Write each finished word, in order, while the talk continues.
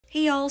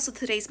Hey y'all, so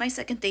today's my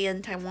second day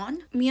in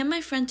Taiwan. Me and my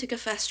friend took a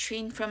fast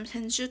train from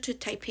Hangzhou to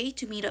Taipei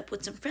to meet up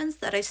with some friends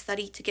that I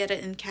studied together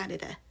in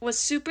Canada. Was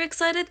super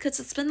excited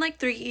because it's been like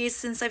 3 years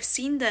since I've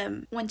seen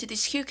them. Went to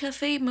this cute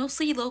cafe,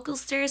 mostly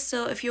locals there,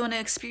 so if you want to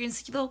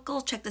experience the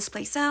local, check this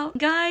place out.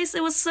 Guys,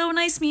 it was so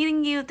nice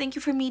meeting you. Thank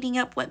you for meeting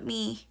up with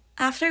me.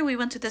 After, we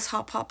went to this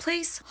hot pot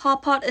place.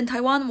 Hot pot in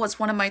Taiwan was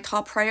one of my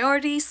top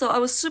priorities, so I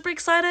was super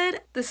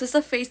excited. This is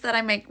the face that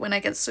I make when I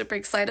get super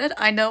excited.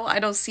 I know I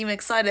don't seem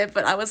excited,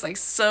 but I was like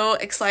so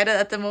excited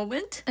at the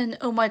moment. And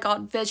oh my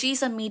god,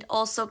 veggies and meat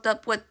all soaked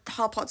up with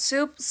hot pot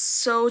soup.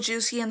 So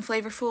juicy and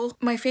flavorful.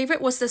 My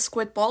favorite was the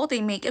squid ball. They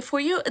make it for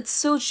you. It's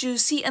so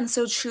juicy and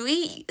so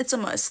chewy. It's a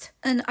must.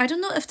 And I don't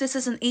know if this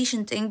is an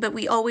Asian thing, but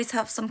we always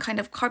have some kind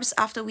of carbs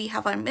after we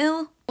have our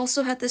meal.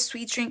 Also had this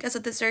sweet drink as a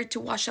dessert to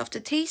wash off the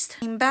taste.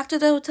 Came back to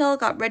the hotel,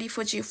 got ready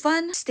for Ju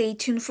Fun. Stay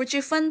tuned for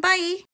Ju Fun, bye!